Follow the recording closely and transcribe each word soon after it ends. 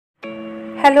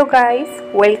Hello guys,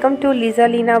 welcome to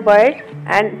Lena world,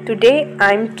 and today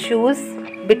I'm choose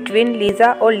between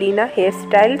Lisa or Lena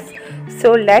hairstyles,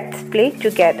 so let's play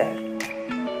together.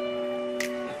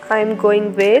 I'm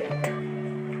going with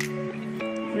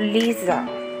Lisa.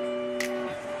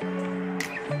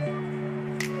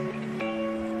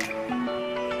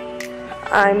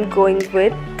 I'm going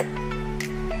with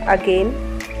again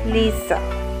Lisa.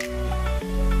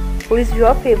 Who is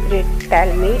your favorite?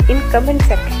 Tell me in comment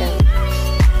section.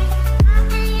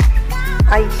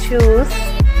 I choose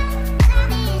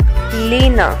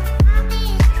Lena.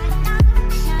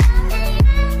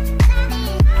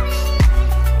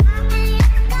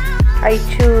 I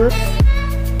choose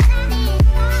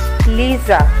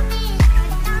Lisa.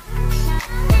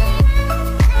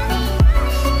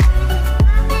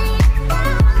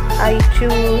 I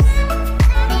choose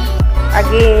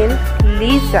again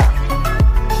Lisa.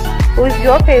 Who is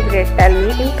your favorite? Tell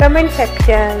me in comment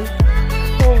section.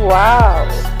 Oh, wow!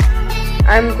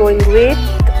 I'm going with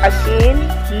again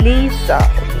Lisa.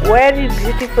 Very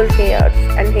beautiful hairs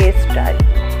and hairstyle.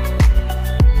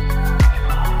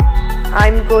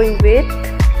 I'm going with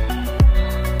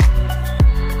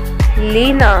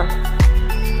Lena.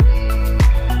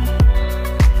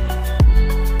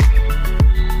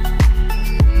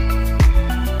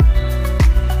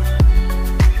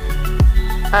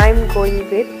 I'm going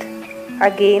with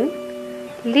again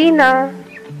Lena.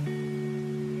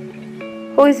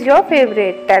 Who is your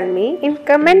favorite? Tell me in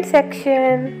comment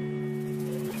section.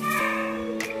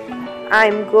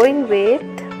 I'm going with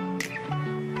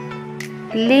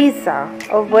Lisa.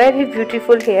 A very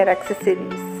beautiful hair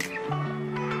accessories.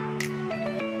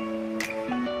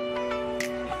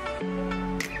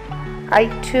 I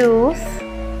choose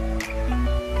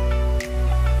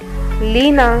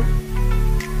Lena.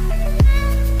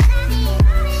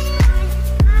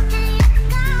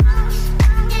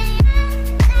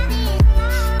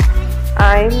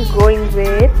 I'm going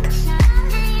with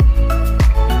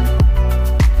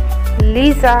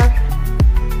Lisa.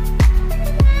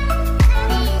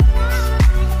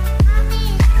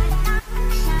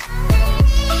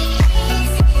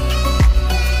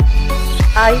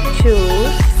 I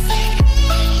choose.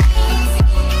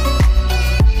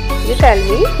 You tell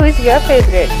me who is your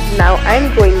favorite. Now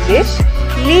I'm going with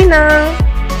Lena.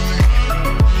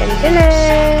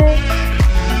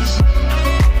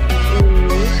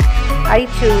 I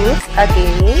choose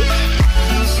again,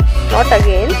 not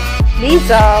again,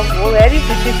 Lisa. Very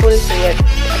beautiful hair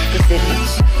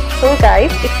accessories. So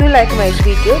guys, if you like my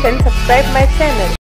video, then subscribe my channel.